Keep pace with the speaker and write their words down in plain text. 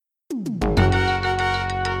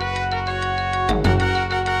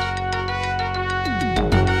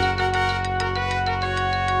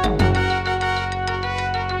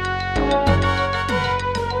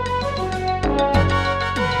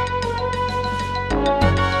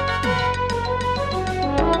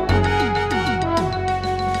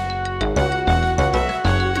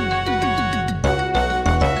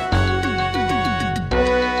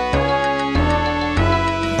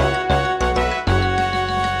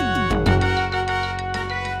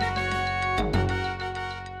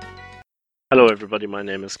Hello everybody, my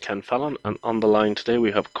name is Ken Fallon, and on the line today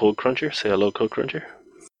we have Code Cruncher. Say hello, Code Cruncher.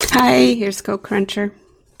 Hi, here's Code Cruncher.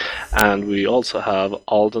 And we also have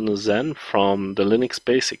Alden Zen from the Linux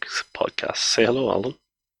Basics podcast. Say hello, Alden.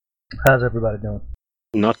 How's everybody doing?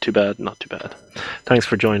 Not too bad, not too bad. Thanks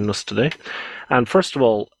for joining us today. And first of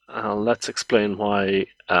all, let's explain why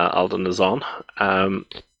Alden is on.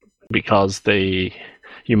 Because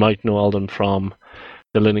you might know Alden from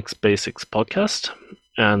the Linux Basics podcast,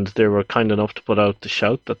 and they were kind enough to put out the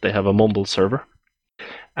shout that they have a Mumble server.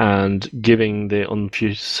 And given the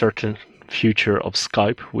uncertain future of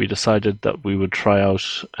Skype, we decided that we would try out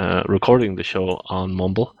recording the show on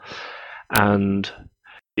Mumble. And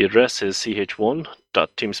the address is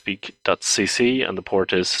ch1.teamspeak.cc and the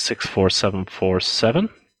port is 64747.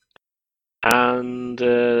 And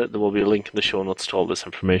there will be a link in the show notes to all this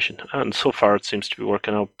information. And so far it seems to be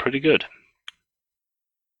working out pretty good.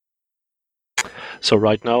 So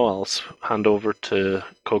right now I'll hand over to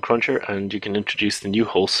Code Cruncher and you can introduce the new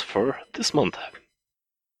hosts for this month.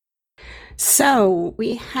 So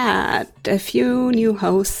we had a few new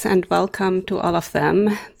hosts and welcome to all of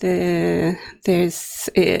them. There's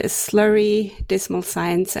Slurry, Dismal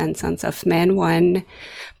Science and Sons of Man 1,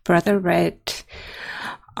 Brother Red,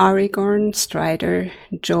 Arigorn, Strider,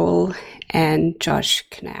 Joel, and Josh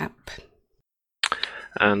Knapp.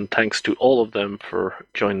 And thanks to all of them for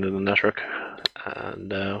joining the network.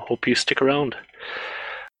 And hope you stick around.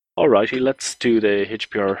 Alrighty, let's do the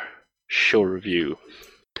HPR show review.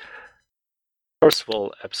 First of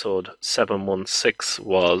all, episode 716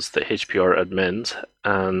 was the HPR admins,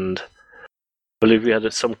 and I believe we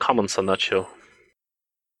had some comments on that show.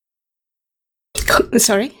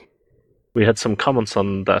 Sorry? We had some comments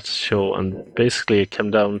on that show, and basically it came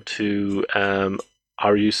down to are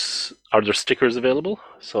there stickers available?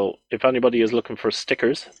 So if anybody is looking for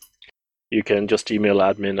stickers, you can just email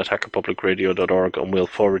admin@hackerpublicradio.org and we'll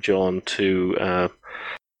forward you on to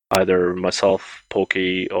either myself,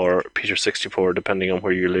 Pokey, or Peter64, depending on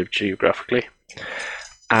where you live geographically.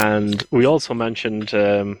 And we also mentioned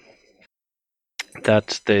that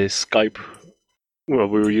the Skype, we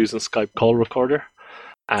were using Skype call recorder,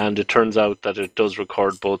 and it turns out that it does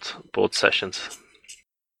record both sessions.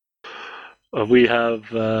 We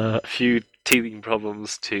have a few teething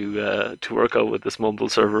problems to work out with this Mumble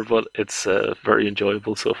server, but it's very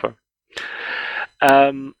enjoyable so far.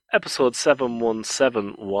 Episode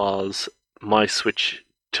 717 was my switch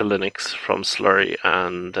to Linux from Slurry,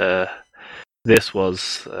 and this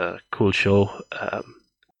was a cool show.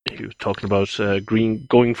 He was talking about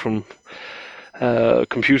going from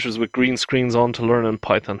computers with green screens on to learning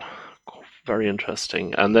Python. Very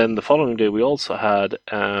interesting. And then the following day we also had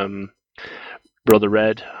Brother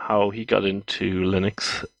Red, how he got into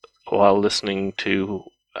Linux while listening to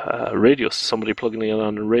radio, somebody plugging in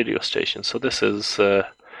on a radio station. So this is, I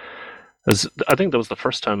think that was the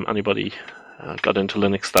first time anybody got into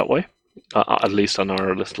Linux that way, at least on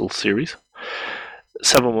our little series.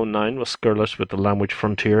 719 was Skirlet with the Language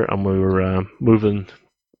Frontier, and we were moving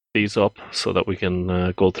these up so that we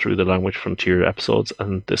can go through the Language Frontier episodes,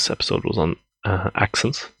 and this episode was on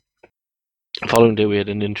accents. The following day we had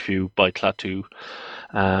an interview by Klaatu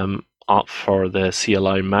for the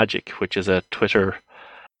CLI Magic, which is a Twitter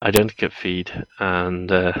identikit feed,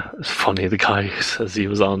 and it's funny, the guy says he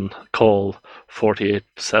was on call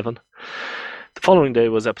 48/7. The following day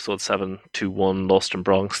was episode 721, Lost in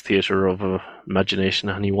Bronx, Theatre of Imagination,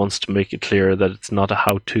 and he wants to make it clear that it's not a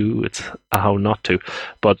how-to, it's a how not to.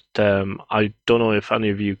 But I don't know if any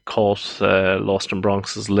of you caught Lost in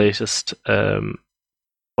Bronx's latest,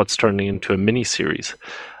 what's turning into a mini-series.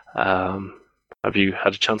 Have you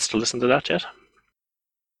had a chance to listen to that yet?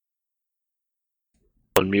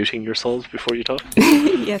 Unmuting yourselves before you talk?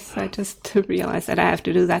 Yes, I just realized that I have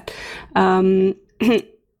to do that.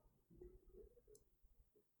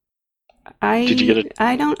 Did you get it?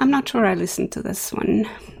 I'm not sure I listened to this one.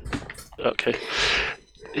 Okay.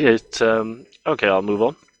 Okay, I'll move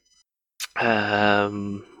on.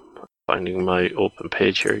 Finding my open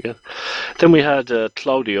page here again. Then we had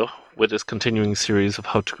Claudio with his continuing series of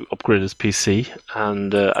how to upgrade his PC.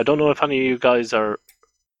 And I don't know if any of you guys are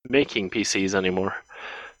making PCs anymore.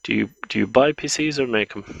 Do you buy PCs or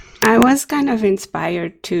make them? I was kind of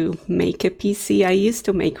inspired to make a PC. I used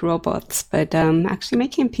to make robots, but actually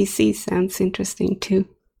making a PC sounds interesting too.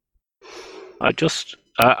 I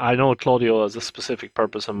know Claudio has a specific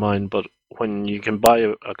purpose in mind, but when you can buy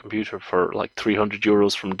a computer for like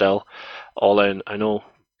 €300 from Dell, all in, I know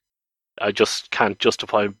I just can't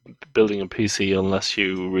justify building a PC unless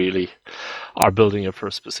you really are building it for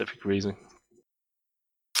a specific reason.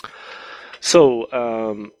 So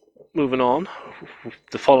moving on,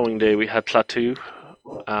 the following day we had Plateau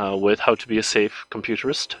with How to Be a Safe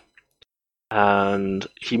Computerist. And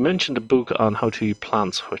he mentioned a book on how to eat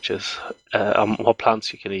plants, which is what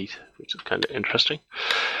plants you can eat, which is kind of interesting.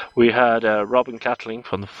 We had Robin Catling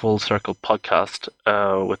from the Full Circle podcast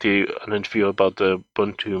with an interview about the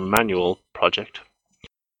Ubuntu Manual project.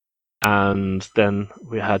 And then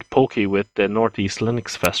we had Pokey with the Northeast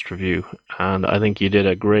Linux Fest review. And I think he did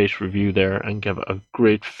a great review there and gave a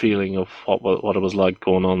great feeling of what it was like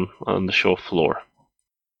going on the show floor.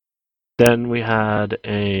 Then we had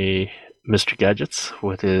a Mr. Gadgets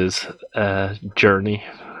with his journey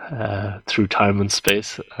through time and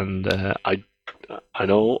space, and I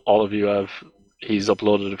know all of you have. He's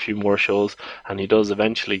uploaded a few more shows, and he does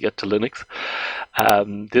eventually get to Linux.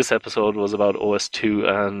 This episode was about OS2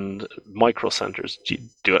 and micro centers.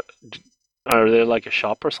 Are they like a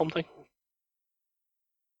shop or something?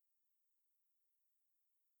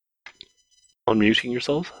 Unmuting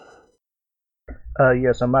yourselves.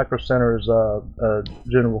 Yes, a Micro Center is a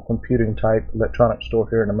general computing type electronic store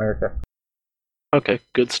here in America. Okay,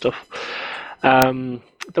 good stuff. Then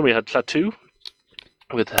we had Plateau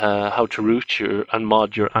with how to root and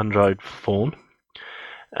mod your Android phone.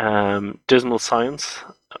 Dismal Science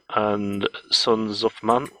and Sons of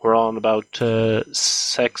Man were on about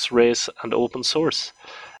sex, race, and open source.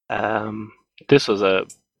 This was a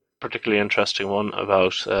particularly interesting one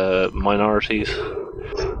about minorities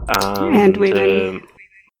And women.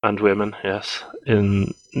 And women, yes,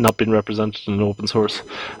 in not being represented in open source,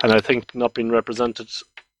 and I think not being represented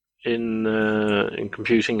in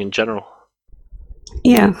computing in general.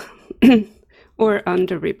 Yeah, or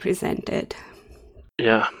underrepresented.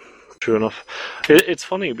 Yeah, true enough. It's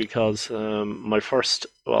funny because my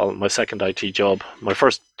second IT job, my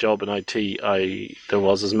first job in IT, there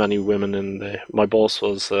was as many women my boss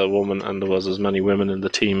was a woman, and there was as many women in the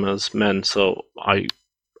team as men, so I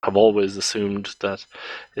have always assumed that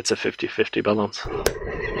it's a 50-50 balance.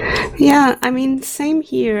 Yeah, I mean, same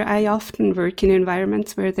here. I often work in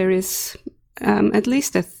environments where there is at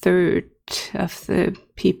least a third of the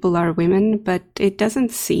people are women, but it doesn't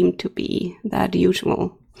seem to be that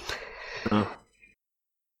usual. Oh.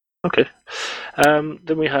 Okay.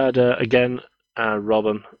 Then we had, again,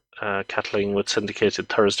 Robin Catling with Syndicated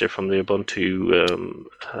Thursday from the Ubuntu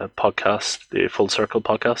podcast, the Full Circle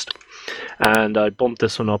podcast. And I bumped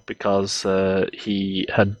this one up because he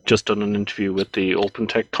had just done an interview with the Open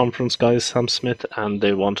Tech Conference guys, Sam Smith, and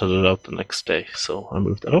they wanted it out the next day, so I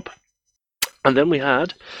moved it up. And then we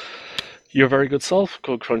had your very good self,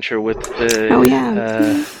 Code Cruncher, with the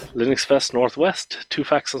Linux Fest Northwest, 2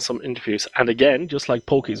 facts and some interviews. And again, just like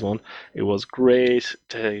Pokey's one, it was great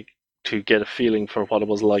to get a feeling for what it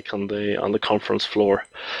was like on the conference floor.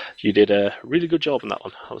 You did a really good job on that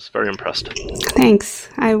one. I was very impressed. Thanks.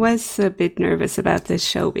 I was a bit nervous about this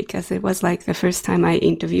show because it was like the first time I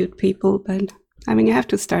interviewed people, but I mean, you have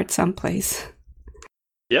to start someplace.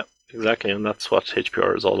 Yeah, exactly, and that's what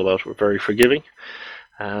HPR is all about. We're very forgiving,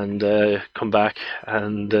 and come back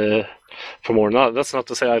and for more. No, that's not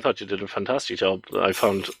to say I thought you did a fantastic job. I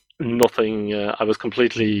found nothing. I was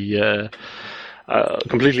completely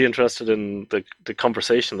interested in the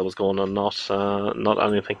conversation that was going on, not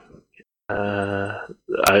anything. I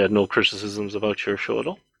had no criticisms about your show at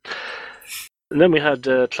all. And then we had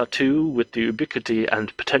Plateau with the ubiquity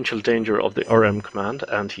and potential danger of the RM command,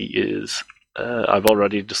 and he is. I've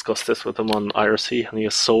already discussed this with him on IRC, and he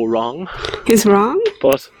is so wrong. He's wrong?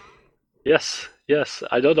 But yes.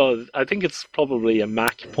 I don't know. I think it's probably a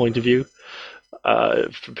Mac point of view.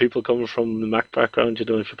 For people coming from the Mac background, if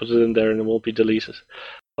you put it in there and it won't be deleted.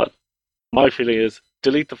 But my feeling is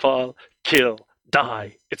delete the file, kill,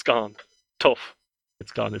 die. It's gone. Tough.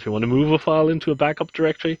 It's gone. If you want to move a file into a backup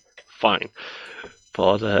directory, fine.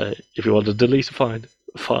 But if you want to delete a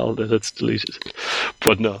file, then it's deleted.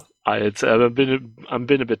 But no. I'm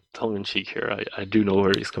being a bit tongue-in-cheek here. I do know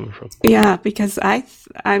where he's coming from. Yeah, because I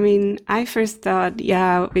first thought,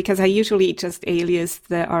 because I usually just alias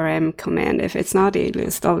the RM command if it's not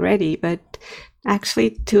aliased already, but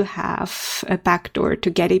actually to have a backdoor to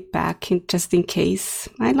get it back just in case,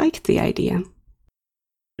 I liked the idea.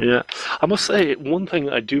 Yeah, I must say one thing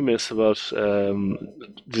I do miss about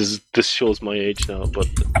this shows my age now, but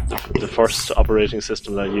the first operating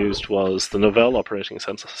system that I used was the Novell operating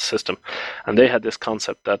system, and they had this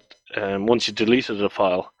concept that once you deleted a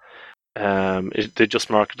file, they just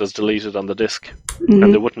mark it as deleted on the disk,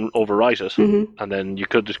 and they wouldn't overwrite it, and then you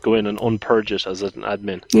could go in and unpurge it as an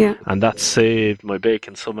admin. Yeah, and that saved my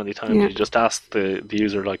bacon so many times. You just asked the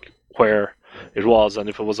user like where it was, and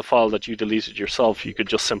if it was a file that you deleted yourself, you could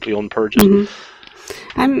just simply unpurge it.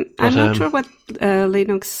 I'm not sure what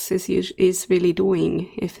Linux is really doing.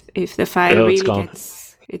 If the file really gone.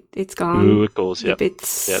 it's gone. Ooh, it goes. The Yeah,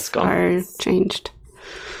 bits it's gone. are changed.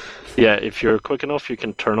 Yeah, if you're quick enough, you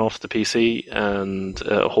can turn off the PC and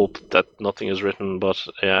hope that nothing is written. But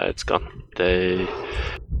yeah, it's gone. They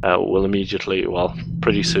will immediately,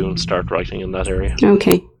 pretty soon, start writing in that area.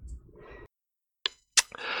 Okay.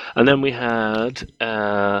 And then we had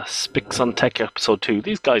Spix on Tech episode 2.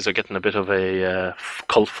 These guys are getting a bit of a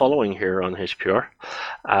cult following here on HPR.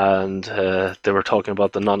 And they were talking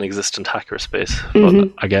about the non-existent hackerspace.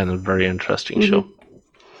 But again, a very interesting show.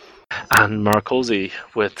 And Marcosi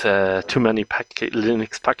with too many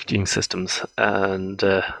Linux packaging systems. And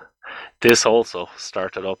this also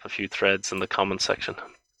started up a few threads in the comment section.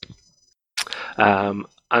 And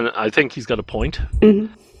I think he's got a point.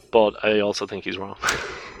 But I also think he's wrong.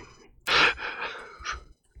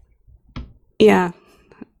 Yeah,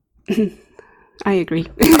 I agree.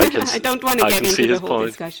 I don't want to get into the whole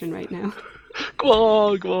discussion right now. Go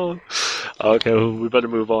on. Okay, well, we better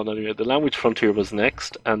move on anyway. The Language Frontier was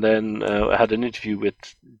next, and then I had an interview with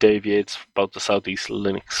Dave Yates about the Southeast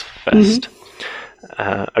Linux Fest.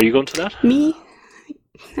 Are you going to that? Me?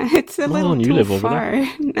 It's a little too far.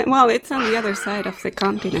 Well, it's on the other side of the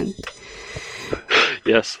continent.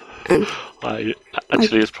 Yes.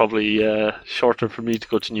 It's probably shorter for me to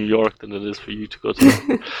go to New York than it is for you to go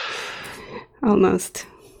to. Almost.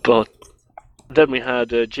 But then we had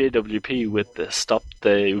JWP with the Stop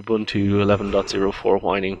the Ubuntu 11.04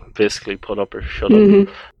 whining, basically put up or shut up.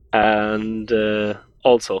 And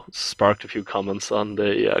also sparked a few comments on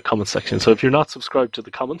the comment section. So if you're not subscribed to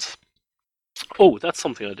the comments, that's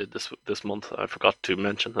something I did this month. I forgot to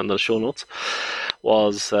mention in the show notes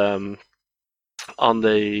was on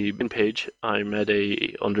the main page. I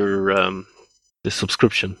made under the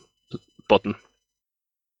subscription button.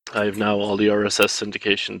 I have now all the RSS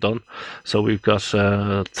syndication done. So we've got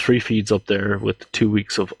 3 feeds up there with 2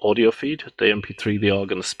 weeks of audio feed, the MP3, the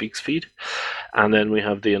OGG, and the Speaks feed. And then we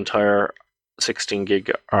have the entire 16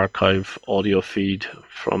 gig archive audio feed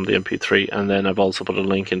from the MP3. And then I've also put a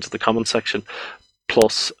link into the comment section.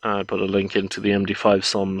 Plus, I put a link into the MD5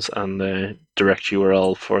 sums and the direct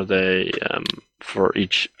URL for the for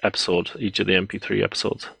each episode, each of the MP3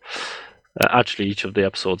 episodes. Actually, each of the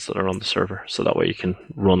episodes that are on the server, so that way you can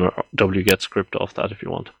run a wget script off that if you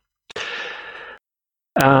want.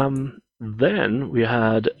 Then we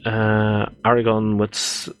had Aragon with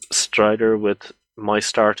Strider with My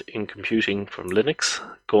Start in Computing from Linux,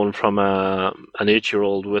 going from an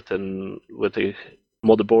 8-year-old with a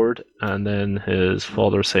motherboard, and then his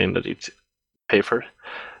father saying that he'd pay for it.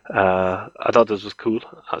 I thought this was cool.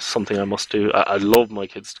 Something I must do. I love my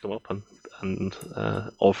kids to come up and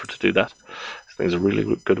offer to do that. I think it's a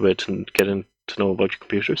really good way to get in to know about your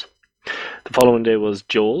computers. The following day was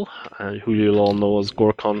Joel, who you'll all know as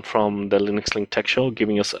Gorkon from the Linux Link Tech Show,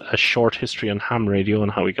 giving us a short history on ham radio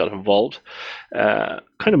and how he got involved. Kind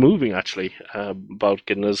of moving, actually, about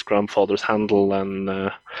getting his grandfather's handle,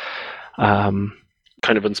 and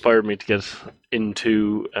kind of inspired me to get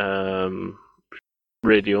into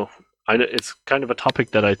radio. I know it's kind of a topic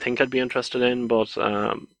that I think I'd be interested in, but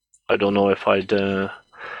I don't know if I'd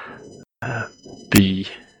be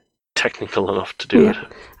technical enough to do it.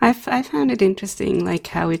 I found it interesting, like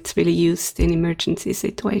how it's really used in emergency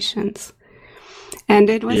situations. And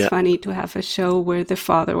it was funny to have a show where the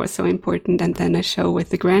father was so important and then a show with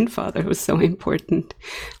the grandfather was so important,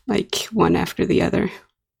 like one after the other.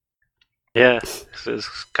 Yeah,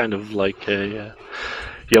 it's kind of like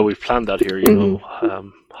we've planned that here, you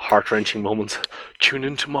know, heart-wrenching moments. Tune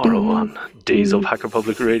in tomorrow on Days of Hacker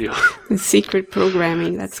Public Radio. The secret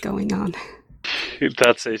programming that's going on.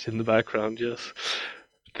 That's it in the background, yes.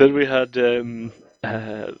 Then we had, during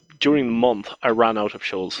the month, I ran out of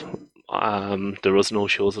shows. There was no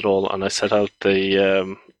shows at all, and I set out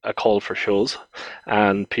a call for shows,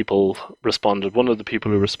 and people responded. One of the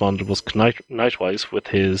people who responded was Nightwise with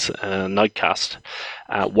his Nightcast,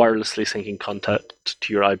 wirelessly syncing content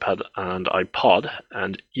to your iPad and iPod.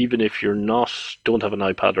 And even if you're don't have an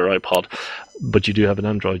iPad or iPod, but you do have an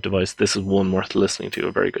Android device, this is one worth listening to.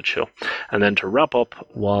 A very good show. And then to wrap up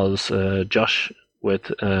was Josh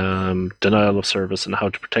with denial of service and how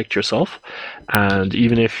to protect yourself. And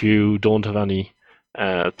even if you don't have any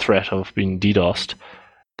threat of being DDoSed,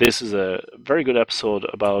 this is a very good episode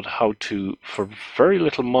about how to, for very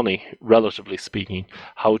little money, relatively speaking,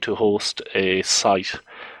 how to host a site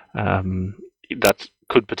that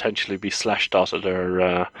could potentially be slash-dotted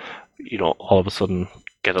or, all of a sudden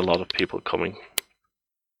get a lot of people coming.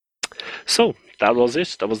 So that was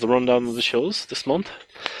it. That was the rundown of the shows this month.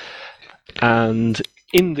 And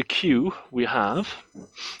in the queue, we have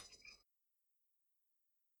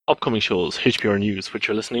upcoming shows, HPR News, which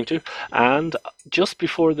you're listening to, and just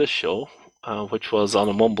before this show, which was on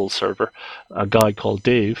a Mumble server, a guy called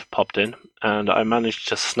Dave popped in, and I managed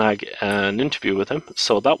to snag an interview with him,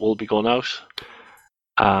 so that will be going out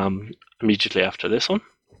immediately after this one.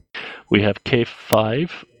 We have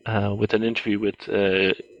K5 with an interview with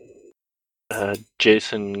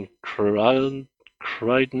Jason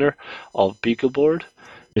Kreidner of Beagleboard,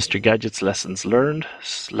 Mr. Gadget's Lessons Learned,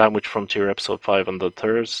 Language Frontier Episode 5 on the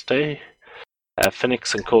Thursday,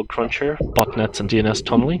 Phoenix and Code Cruncher, Botnets and DNS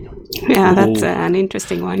Tunneling. Yeah, that's an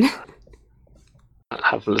interesting one.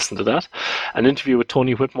 Have listened to that. An interview with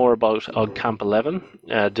Tony Whitmore about Camp 11,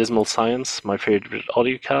 Dismal Science, my favorite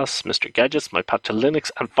audiocasts, Mr. Gadgets, my path to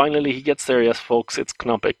Linux, and finally he gets there, yes folks, it's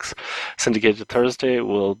Knopics. Syndicated Thursday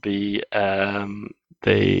will be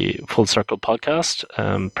the Full Circle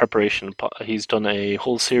podcast, preparation. He's done a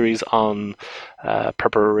whole series on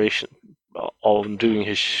preparation on doing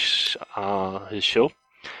his show,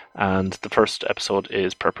 and the first episode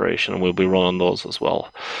is preparation, and we'll be running those as well.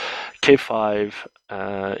 K5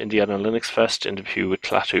 Indiana Linux Fest interview with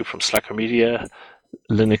Klaatu from Slacker Media,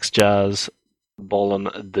 Linux Jazz, Ballin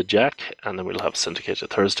the Jack, and then we'll have Syndicated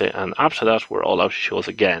Thursday, and after that we're all out shows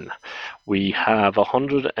again. We have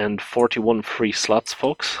 141 free slots,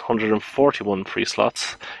 folks. 141 free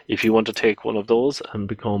slots. If you want to take one of those and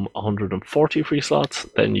become 140 free slots,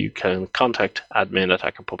 then you can contact admin at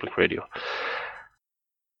Hacker Public Radio.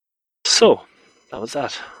 So that was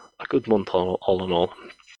that. A good month all in all.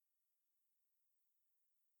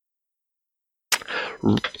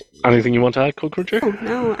 Anything you want to add, Code Cruncher? Oh,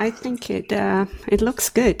 no, I think it looks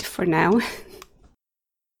good for now.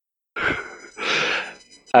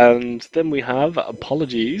 And then we have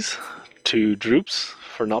apologies to Droops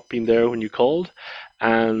for not being there when you called,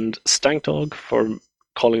 and Stank Dog for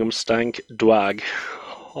calling him Stank Dwag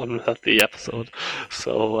on the episode.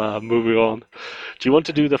 So moving on. Do you want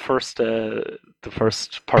to do the first paragraph?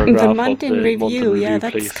 The month in review, yeah,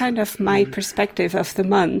 that's please? kind of my perspective of the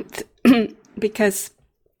month. Because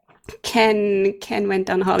Ken went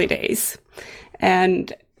on holidays,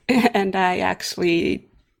 and I actually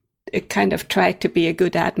kind of tried to be a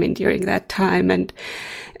good admin during that time, and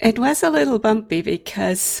it was a little bumpy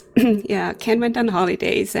because yeah, Ken went on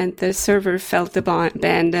holidays and the server felt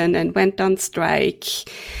abandoned and went on strike,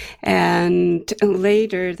 and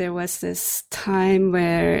later there was this time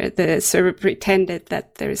where the server pretended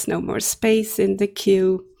that there's no more space in the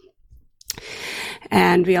queue.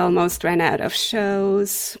 And we almost ran out of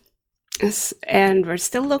shows, and we're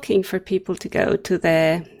still looking for people to go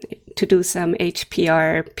to do some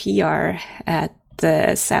HPR PR at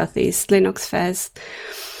the Southeast Linux Fest,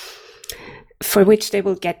 for which they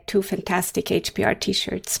will get 2 fantastic HPR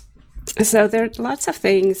t-shirts. So there are lots of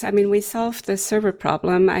things. I mean, we solved the server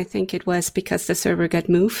problem. I think it was because the server got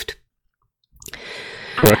moved.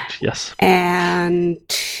 Correct, yes. And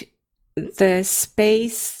the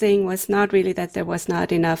space thing was not really that there was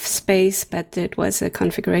not enough space, but it was a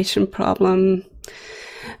configuration problem.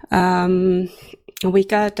 We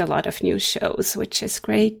got a lot of new shows, which is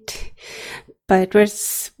great. But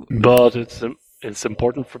it's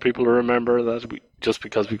important for people to remember that just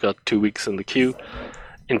because we got 2 weeks in the queue,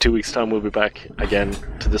 in 2 weeks' time we'll be back again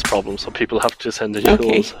to this problem. So people have to send in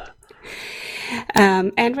shows.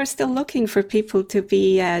 And we're still looking for people to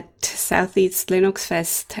be at Southeast Linux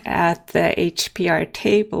Fest at the HPR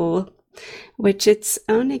table, which it's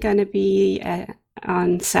only going to be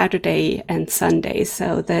on Saturday and Sunday.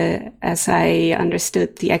 So as I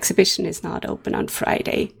understood, the exhibition is not open on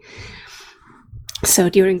Friday. So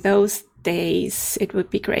during those days, it would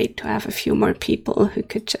be great to have a few more people who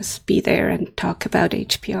could just be there and talk about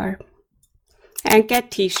HPR and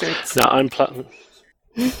get t-shirts. Now I'm planning.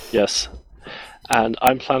 Yes. And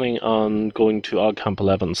I'm planning on going to OggCamp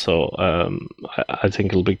 11, so I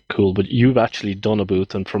think it'll be cool. But you've actually done a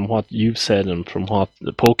booth, and from what you've said and from what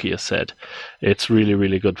the Pokey has said, it's really,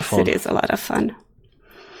 really good fun. It is a lot of fun.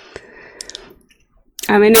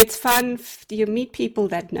 I mean, it's fun. You meet people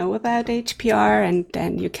that know about HPR, and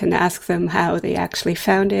then you can ask them how they actually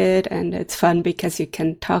found it. And it's fun because you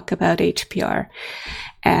can talk about HPR.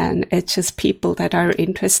 And it's just people that are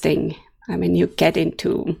interesting. I mean, you get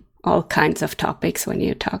into all kinds of topics when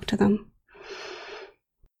you talk to them.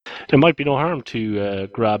 There might be no harm to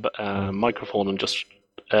grab a microphone and just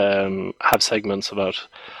have segments about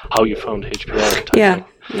how you found HPR. Yeah.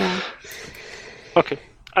 Okay.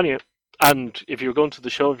 Anyway, and if you're going to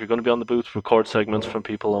the show, if you're going to be on the booth, record segments from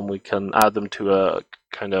people, and we can add them to a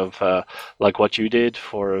kind of like what you did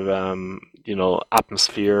for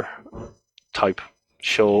atmosphere type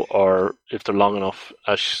show, or if they're long enough,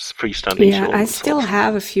 a freestanding show. Yeah, I still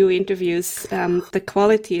have a few interviews. The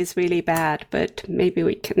quality is really bad, but maybe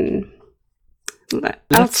we can...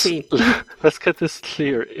 I'll see. Let's get this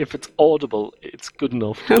clear. If it's audible, it's good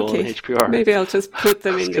enough to go on HPR. Maybe I'll just put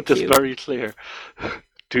them in the queue. Let's get this very clear.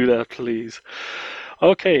 Do that, please.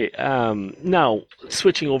 Okay, now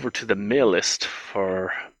switching over to the mail list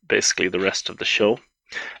for basically the rest of the show.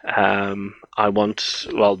 I want,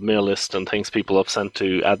 mail list and things people have sent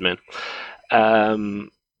to admin.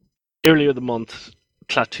 Earlier the month,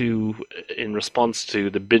 Klaatu, in response to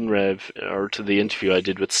the BinRev, or to the interview I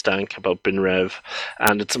did with Stank about BinRev,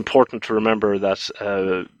 and it's important to remember that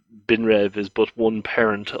BinRev is but one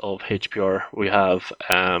parent of HPR.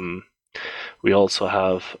 We also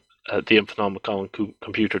have the Infonomicon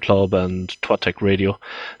Computer Club and Twatech Radio.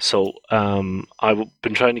 So I've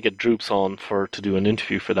been trying to get Droops on to do an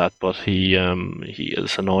interview for that, but he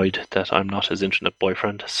is annoyed that I'm not his internet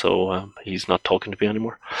boyfriend, so he's not talking to me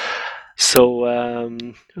anymore. So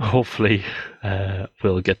hopefully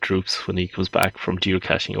we'll get Droops when he comes back from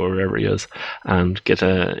geocaching or wherever he is, and get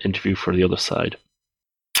an interview for the other side.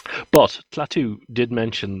 But Klaatu did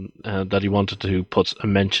mention that he wanted to put a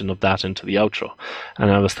mention of that into the outro,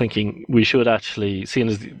 and I was thinking we should actually, seeing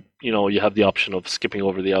as you have the option of skipping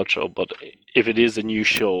over the outro, but if it is a new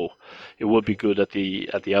show, it would be good at the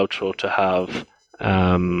outro to have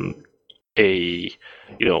we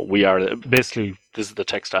are basically, this is the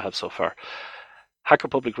text I have so far. Hacker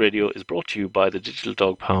Public Radio is brought to you by the Digital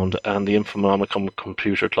Dog Pound and the Infonomicon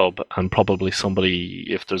Computer Club, and probably somebody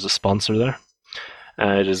if there's a sponsor there.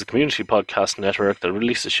 It is a community podcast network that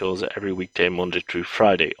releases shows every weekday, Monday through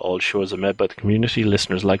Friday. All shows are made by the community,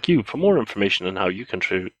 listeners like you. For more information on how you can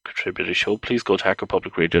contribute a show, please go to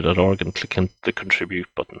hackerpublicradio.org and click on the contribute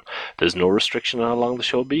button. There's no restriction on how long the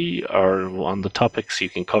show be or on the topics you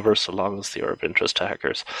can cover, so long as they are of interest to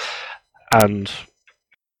hackers. And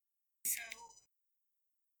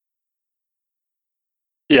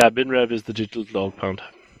yeah, BinRev is the Digital Dog Pound.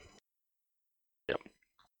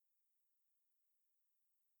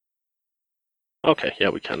 Okay, yeah,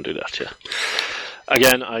 we can do that, yeah.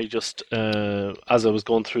 Again, I just, as I was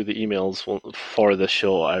going through the emails for this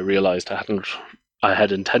show, I realised I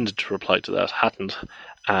had intended to reply to that, hadn't,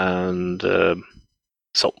 and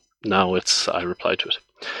so now I reply to it.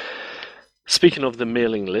 Speaking of the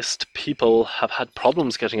mailing list, people have had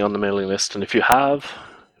problems getting on the mailing list, and if you have,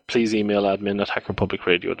 please email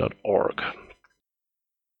admin@hackerpublicradio.org.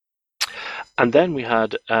 And then we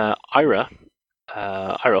had Ira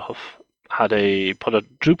Huff, had put a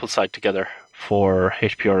Drupal site together for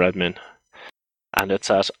HPR admin, and it's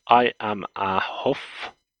at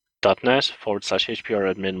iamahuff.net/HPR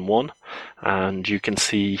admin 1, and you can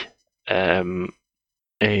see a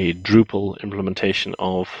Drupal implementation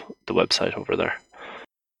of the website over there.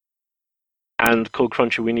 And Code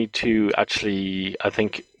Crunchy, we need to actually, I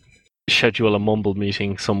think, schedule a Mumble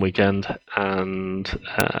meeting some weekend and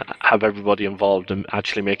have everybody involved and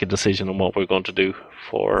actually make a decision on what we're going to do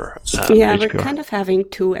for yeah, HPR. We're kind of having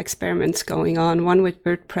two experiments going on, one with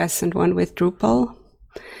WordPress and one with Drupal,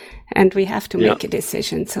 and we have to make a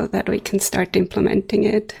decision so that we can start implementing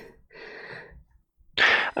it.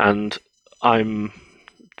 And the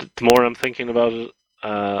more I'm thinking about it,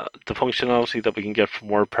 the functionality that we can get from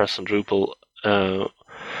WordPress and Drupal,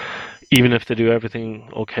 even if they do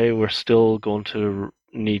everything okay, we're still going to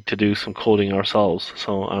need to do some coding ourselves.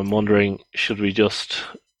 So I'm wondering, should we just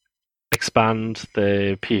expand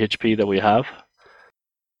the PHP that we have?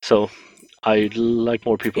 So I'd like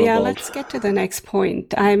more people involved. Yeah, let's get to the next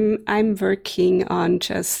point. I'm working on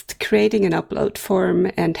just creating an upload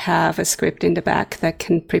form and have a script in the back that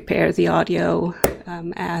can prepare the audio,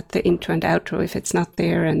 add the intro and outro if it's not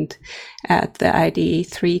there, and add the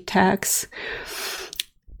ID3 tags.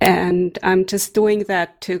 And I'm just doing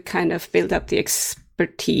that to kind of build up the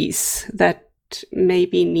expertise that may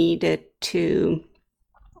be needed to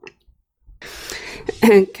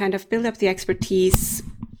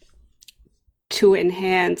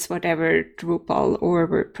enhance whatever Drupal or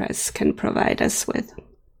WordPress can provide us with.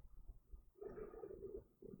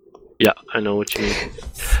 Yeah, I know what you mean.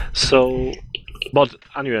 So, but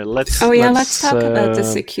anyway, let's talk about the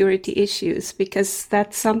security issues, because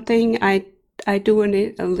that's something I do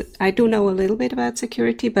know a little bit about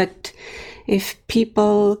security, but if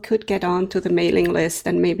people could get onto the mailing list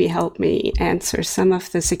and maybe help me answer some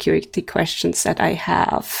of the security questions that I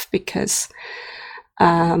have, because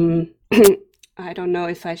I don't know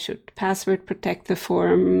if I should password protect the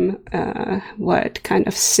form, what kind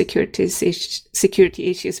of security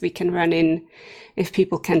issues we can run in if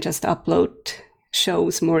people can just upload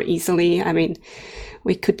shows more easily. I mean,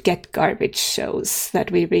 we could get garbage shows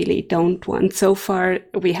that we really don't want. So far,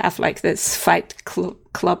 we have like this Fight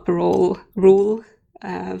Club rule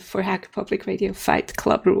for Hacker Public Radio, Fight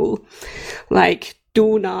Club rule, like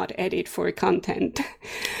do not edit for content.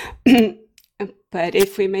 But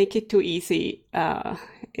if we make it too easy,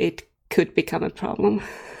 it could become a problem.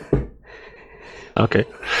 Okay.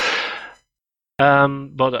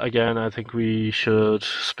 But again, I think we should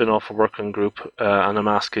spin off a working group, and I'm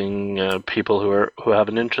asking people who have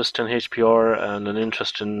an interest in HPR and an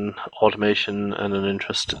interest in automation and an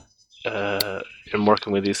interest in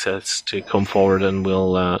working with these sets to come forward, and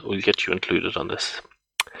we'll get you included on this.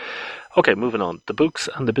 Okay, moving on. The books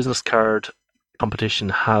and the business card competition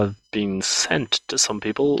have been sent to some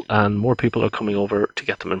people, and more people are coming over to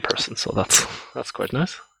get them in person. So that's quite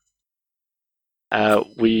nice.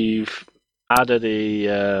 We've added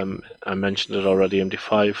I mentioned it already,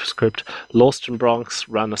 MD5 script. Lost in Bronx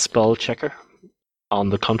ran a spell checker on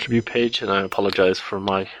the contribute page, and I apologize for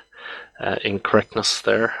my incorrectness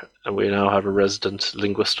there. And we now have a resident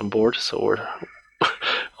linguist on board, so we're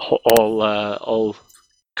all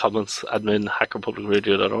comments admin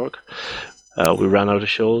hackerpublicradio.org. We ran out of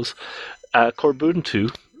shows.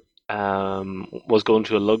 Corbuntu was going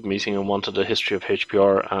to a lug meeting and wanted a history of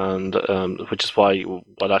HPR, and which is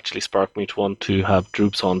what actually sparked me to want to have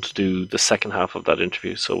Droops on to do the second half of that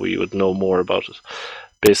interview, so we would know more about it.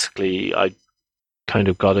 Basically, I kind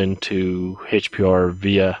of got into HPR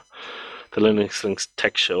via the Linux Links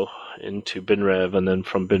Tech Show into BinRev, and then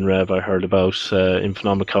from BinRev I heard about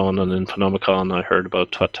Infonomicon, and Infonomicon I heard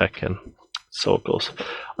about TwatTech, and so it goes.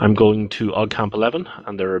 I'm going to OggCamp 11,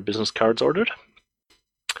 and there are business cards ordered.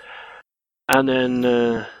 And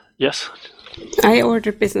then, yes? I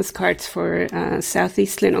ordered business cards for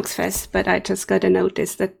Southeast Linux Fest, but I just got a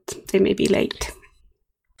notice that they may be late.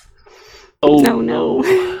 Oh, no.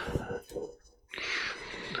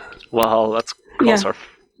 Well, let's cross our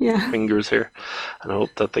fingers here and hope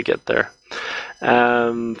that they get there.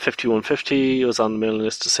 5150 was on the mailing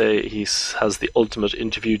list to say he has the ultimate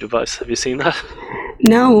interview device. Have you seen that?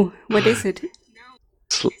 No. What is it?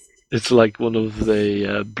 It's like one of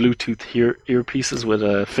the Bluetooth earpieces with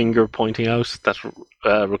a finger pointing out that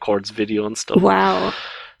records video and stuff. Wow.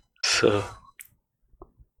 So,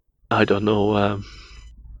 I don't know.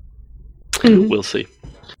 We'll see.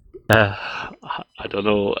 I don't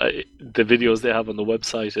know. The videos they have on the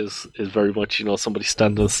website is very much, somebody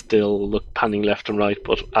standing still, panning left and right,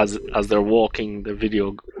 but as they're walking, the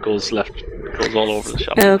video goes all over the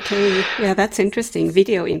shop. Okay, yeah, that's interesting.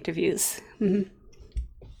 Video interviews. Mm-hmm.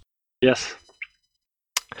 Yes.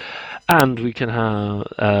 And we can have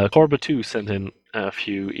Corba2 sent in a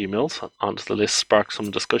few emails onto the list, spark some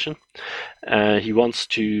discussion. He wants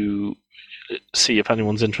to see if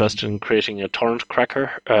anyone's interested in creating a torrent tracker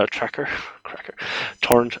for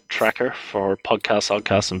podcasts,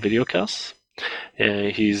 oddcasts, and videocasts.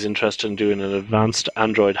 He's interested in doing an advanced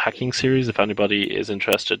Android hacking series. If anybody is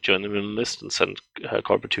interested, join them in the list and send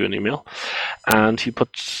Corba2 an email. And he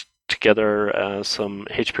puts together some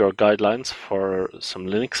HPR guidelines for some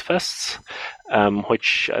Linux fests,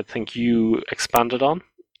 which I think you expanded on.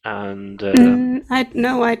 And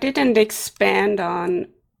I didn't expand on.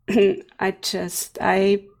 I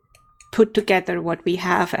put together what we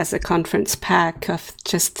have as a conference pack of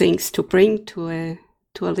just things to bring to a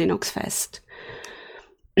Linux fest.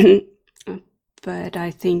 But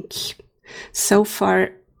I think so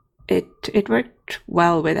far it worked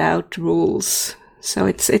well without rules. So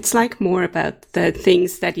it's like more about the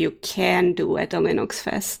things that you can do at a Linux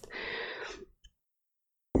fest.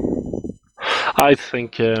 I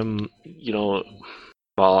think as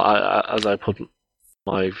I put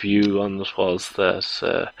my view on this was that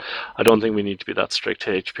I don't think we need to be that strict.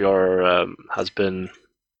 HPR has been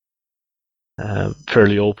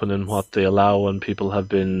fairly open in what they allow, and people have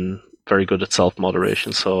been very good at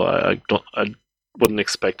self-moderation. So I wouldn't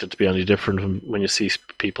expect it to be any different when you see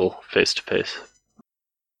people face to face.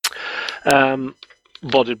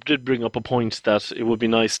 But it did bring up a point that it would be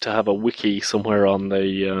nice to have a wiki somewhere on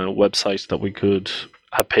the website that we could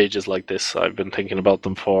have pages like this. I've been thinking about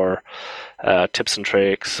them for tips and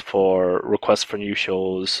tricks, for requests for new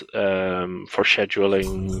shows, for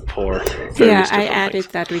scheduling, for various I added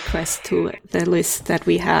that request to the list that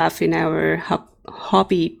we have in our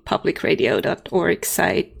hobbypublicradio.org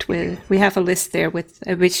site. We have a list there with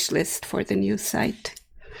a wish list for the new site.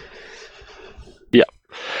 Yeah.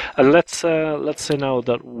 And let's say now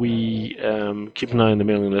that we keep an eye on the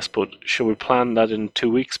mailing list, but should we plan that in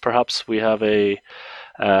 2 weeks perhaps? We have a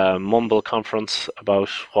Mumble conference about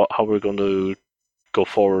how we're going to go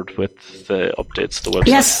forward with the updates to the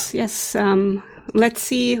website. Yes. let's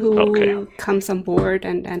see who comes on board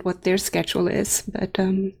and what their schedule is. But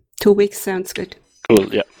 2 weeks sounds good.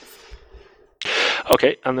 Cool, yeah.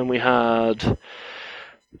 Okay, and then we had...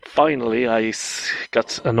 Finally, I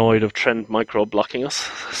got annoyed of Trend Micro blocking us,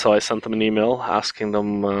 so I sent them an email asking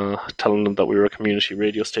them, telling them that we were a community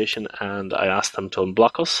radio station, and I asked them to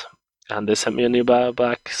unblock us. And they sent me an email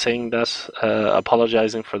back saying that,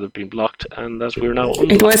 apologizing for being blocked, and that we were now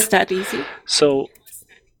unblocked. It was that easy? So,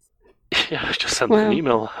 yeah, I just sent them an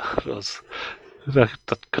email.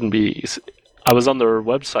 That couldn't be... I was on their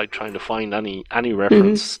website trying to find any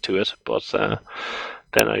reference to it, but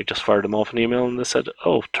then I just fired them off an email and they said,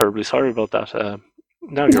 "Oh, terribly sorry about that.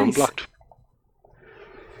 Now you're unblocked."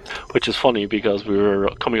 Which is funny because we were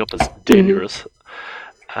coming up as dangerous.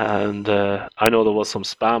 And I know there was some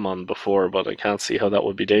spam on before, but I can't see how that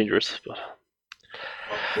would be dangerous.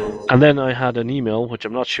 And then I had an email, which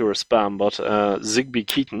I'm not sure is spam, but Zigby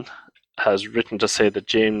Keaton has written to say that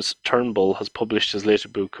James Turnbull has published his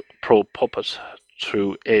latest book, Pro Puppet,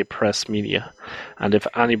 through A Press Media. And if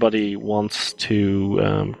anybody wants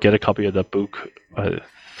to get a copy of that book, I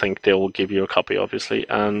think they will give you a copy, obviously,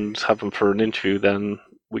 and have them for an interview, then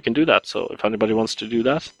we can do that. So if anybody wants to do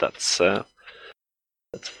that, that's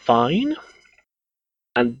fine.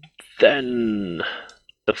 And then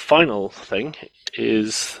the final thing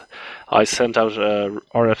is I sent out a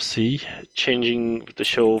RFC changing the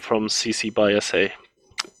show from CC by SA.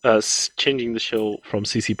 Changing the show from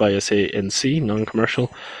CC by SA NC,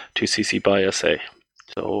 non-commercial, to CC by SA.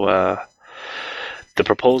 So the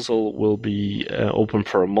proposal will be open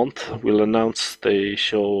for a month. We'll announce the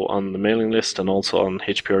show on the mailing list and also on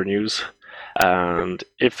HPR News. And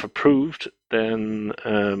if approved, then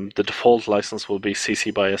the default license will be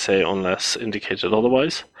CC by SA unless indicated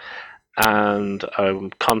otherwise. And I'm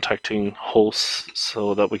contacting hosts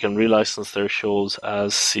so that we can relicense their shows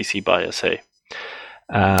as CC by SA.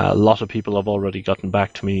 A lot of people have already gotten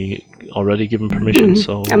back to me, already given permission.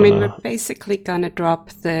 So I mean, we're basically gonna drop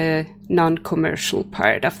the non-commercial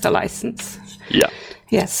part of the license. Yeah.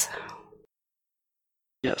 Yes.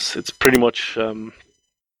 Yes, it's pretty much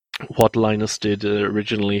what Linus did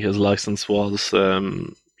originally. His license was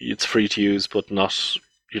it's free to use, but you're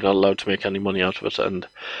not allowed to make any money out of it. And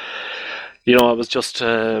I was just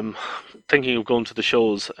thinking of going to the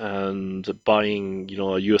shows and buying, a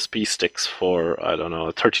USB sticks for, I don't know,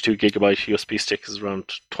 a 32 gigabyte USB stick is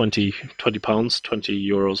around £20, 20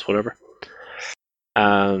 euros, whatever,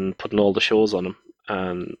 and putting all the shows on them.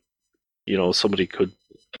 And, somebody could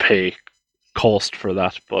pay cost for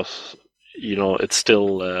that, but, it's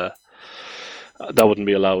still, that wouldn't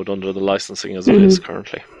be allowed under the licensing as it is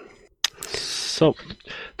currently. So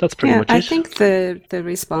that's pretty much it. I think the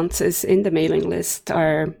responses in the mailing list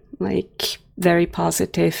are very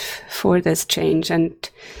positive for this change, and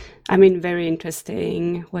I mean, very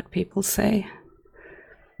interesting what people say.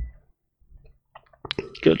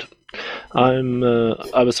 Good. I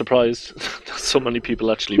was surprised so many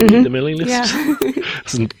people actually read the mailing list.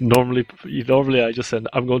 Yeah. Normally I just said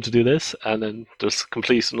I'm going to do this, and then there's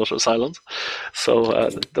complete and utter silence. So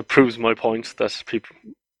that proves my point that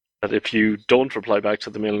if you don't reply back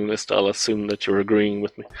to the mailing list, I'll assume that you're agreeing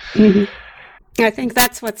with me. I think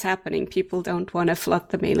that's what's happening. People don't want to flood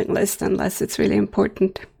the mailing list unless it's really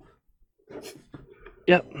important.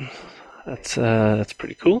 Yeah, that's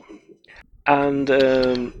pretty cool. And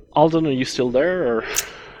Alden, are you still there? Or?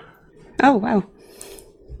 Oh, wow.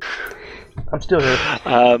 I'm still here.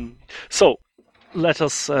 So let's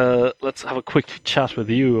have a quick chat with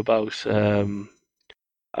you about the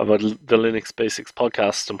Linux Basics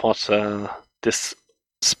podcast and what this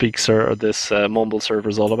Speakser or this Mumble server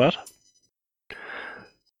is all about.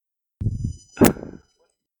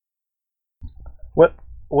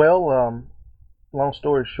 Well, long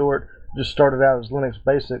story short, just started out as Linux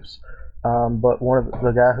Basics, but one of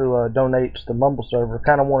the guy who donates the Mumble server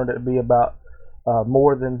kind of wanted it to be about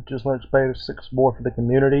more than just Linux Basics, more for the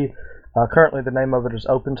community. Currently, the name of it is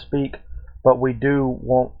OpenSpeak. But we do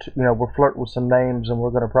want to, we're flirting with some names, and we're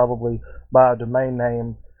going to probably buy a domain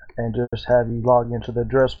name and just have you log into the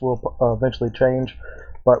address. Will eventually change,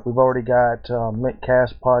 but we've already got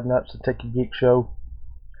Mintcast, Podnuts, the Techie Geek Show,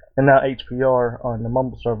 and now HPR on the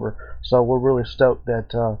Mumble server. So we're really stoked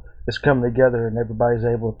that it's coming together and everybody's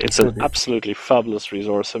able to. It's an absolutely fabulous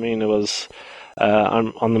resource. I mean, it was.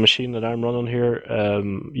 I'm on the machine that I'm running here.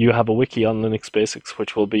 You have a wiki on Linux Basics,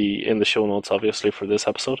 which will be in the show notes, obviously, for this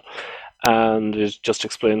episode. And it just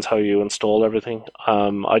explains how you install everything.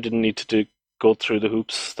 I didn't need to go through the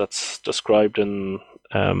hoops that's described in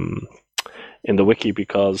the wiki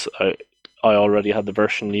because I already had the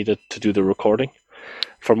version needed to do the recording.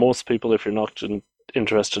 For most people, if you're not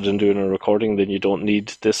interested in doing a recording, then you don't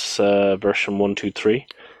need this version 123.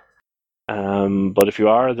 But if you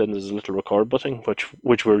are, then there's a little record button,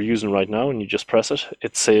 which we're using right now, and you just press it.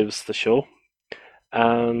 It saves the show,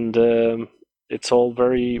 and it's all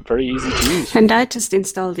very, very easy to use. And I just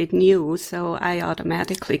installed it new, so I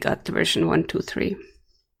automatically got the version 123.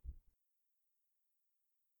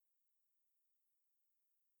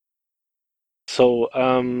 So,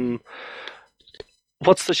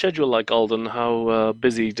 what's the schedule like, Alden? How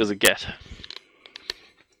busy does it get?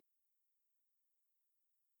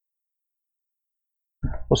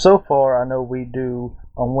 Well, so far I know we do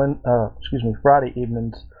on Friday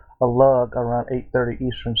evenings a lug around 8:30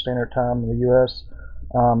 Eastern Standard Time in the U.S.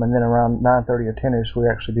 And then around 9:30 or 10ish we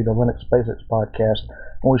actually do the Linux Basics podcast,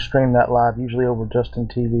 and we stream that live, usually over Justin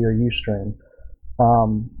TV or Ustream.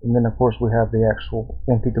 And then of course we have the actual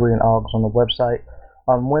MP3 and AUGs on the website.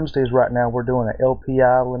 On Wednesdays right now we're doing an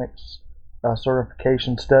LPI Linux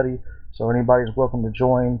certification study, so anybody's welcome to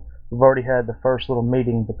join. We've already had the first little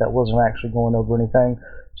meeting, but that wasn't actually going over anything.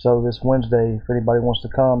 So this Wednesday, if anybody wants to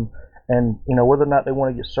come, and whether or not they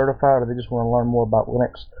want to get certified or they just want to learn more about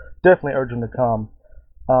Linux, definitely urge them to come.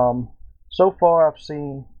 So far I've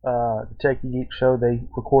seen the Techie Geek show. They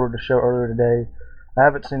recorded a show earlier today. I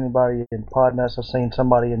haven't seen anybody in Podnest. I've seen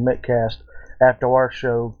somebody in Mitcast after our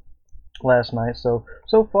show last night. So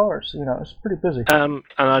far, it's pretty busy. And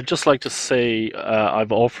I'd just like to say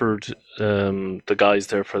I've offered the guys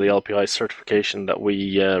there for the LPI certification that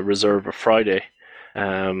we reserve a Friday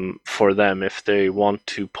for them if they want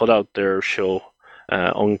to put out their show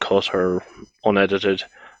uncut or unedited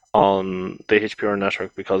on the HPR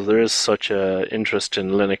network, because there is such an interest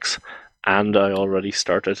in Linux, and I already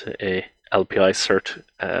started a LPI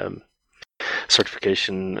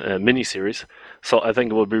certification mini-series. So I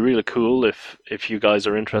think it would be really cool if you guys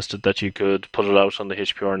are interested that you could put it out on the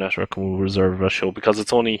HPR network, and we'll reserve a show, because I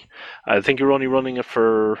think you're only running it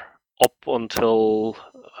for up until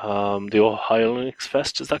the Ohio Linux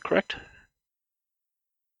Fest. Is that correct?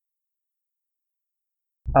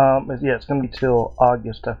 Yeah, it's going to be till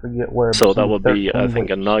August. I forget where. So that would be, I think,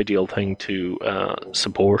 an ideal thing to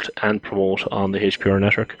support and promote on the HPR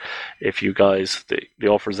network. If you guys, the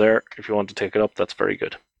offer's there. If you want to take it up, that's very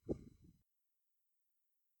good.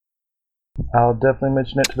 I'll definitely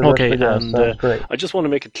mention it to the rest of the guys. Sounds great. I just want to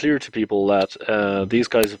make it clear to people that these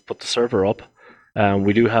guys have put the server up.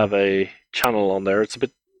 We do have a channel on there. It's a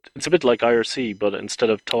bit like IRC, but instead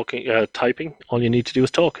of typing, all you need to do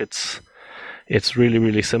is talk. It's really,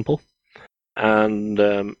 really simple, and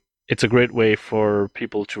it's a great way for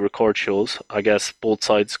people to record shows. I guess both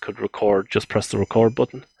sides could record. Just press the record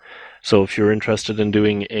button. So if you're interested in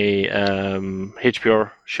doing a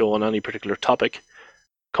HPR show on any particular topic,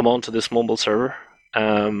 come on to this Mumble server,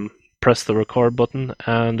 press the record button,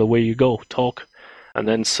 and away you go. Talk, and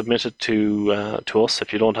then submit it to us.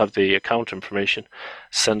 If you don't have the account information,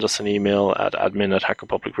 send us an email at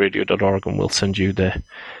admin@hackerpublicradio.org, and we'll send you the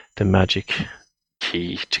magic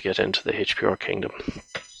key to get into the HPR kingdom.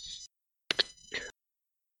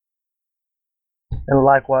 And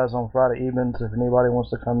likewise on Friday evenings, if anybody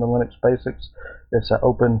wants to come to Linux Basics, it's an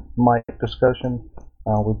open mic discussion.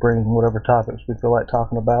 We bring whatever topics we feel like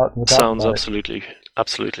talking about. Sounds absolutely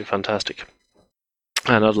fantastic.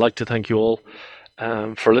 And I'd like to thank you all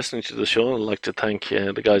for listening to the show. I'd like to thank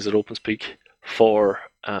the guys at OpenSpeak for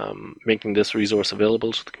making this resource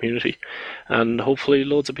available to the community, and hopefully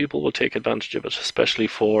loads of people will take advantage of it, especially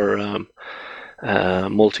for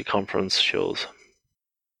multi-conference shows.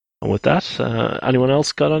 And with that, anyone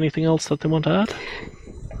else got anything else that they want to add?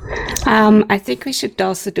 I think we should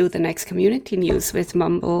also do the next community news with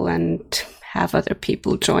Mumble and have other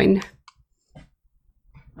people join.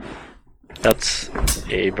 That's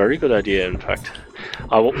a very good idea, in fact.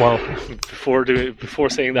 Before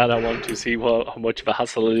saying that, I want to see how much of a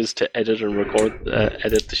hassle it is to edit and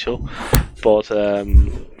edit the show. But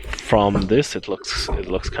from this, it looks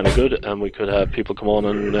kind of good, and we could have people come on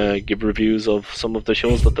and give reviews of some of the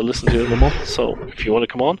shows that they listen to in the month. So if you want to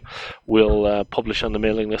come on, we'll publish on the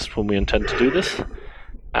mailing list when we intend to do this,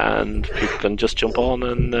 and people can just jump on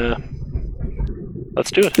and let's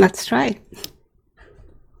do it. Let's try.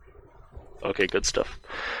 Okay, good stuff.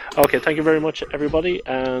 Okay, thank you very much, everybody,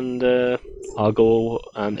 and I'll go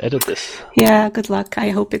and edit this. Yeah, good luck. I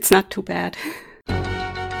hope it's not too bad.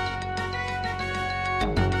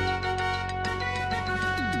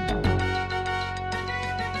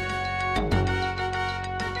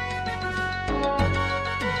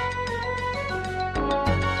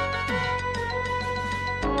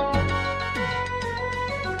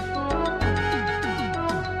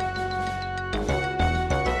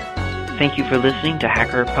 Thank you for listening to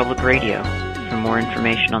Hacker Public Radio. For more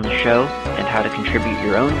information on the show and how to contribute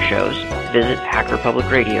your own shows, visit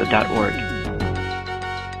hackerpublicradio.org.